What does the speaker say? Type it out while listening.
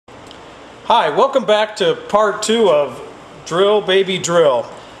Hi, welcome back to part 2 of Drill Baby Drill.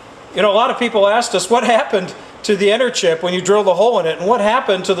 You know, a lot of people asked us what happened to the EnerChip when you drilled a hole in it, and what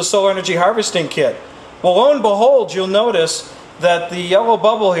happened to the solar energy harvesting kit. Well, lo and behold, you'll notice that the yellow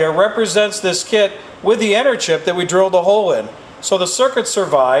bubble here represents this kit with the EnerChip that we drilled a hole in. So the circuit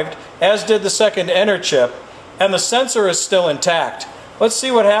survived, as did the second EnerChip, and the sensor is still intact. Let's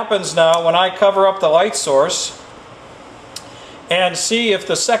see what happens now when I cover up the light source and see if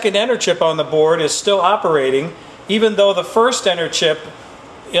the second EnerChip on the board is still operating, even though the first EnerChip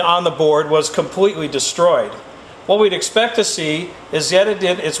on the board was completely destroyed. What we'd expect to see is yet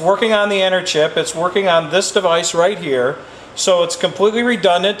it's working on the EnerChip, it's working on this device right here, so it's completely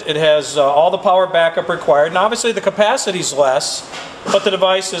redundant, it has all the power backup required, and obviously the capacity is less, but the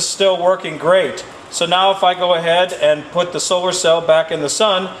device is still working great. So now if I go ahead and put the solar cell back in the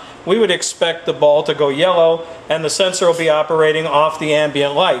sun, we would expect the ball to go yellow and the sensor will be operating off the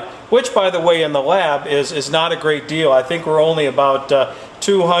ambient light, which by the way in the lab is not a great deal. I think we're only about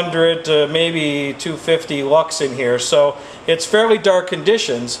 200 to maybe 250 lux in here, so it's fairly dark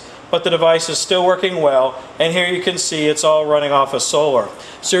conditions, but the device is still working well, and here you can see it's all running off of solar.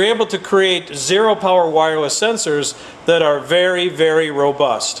 So you're able to create zero power wireless sensors that are very, very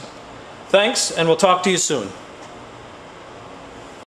robust. Thanks, and we'll talk to you soon.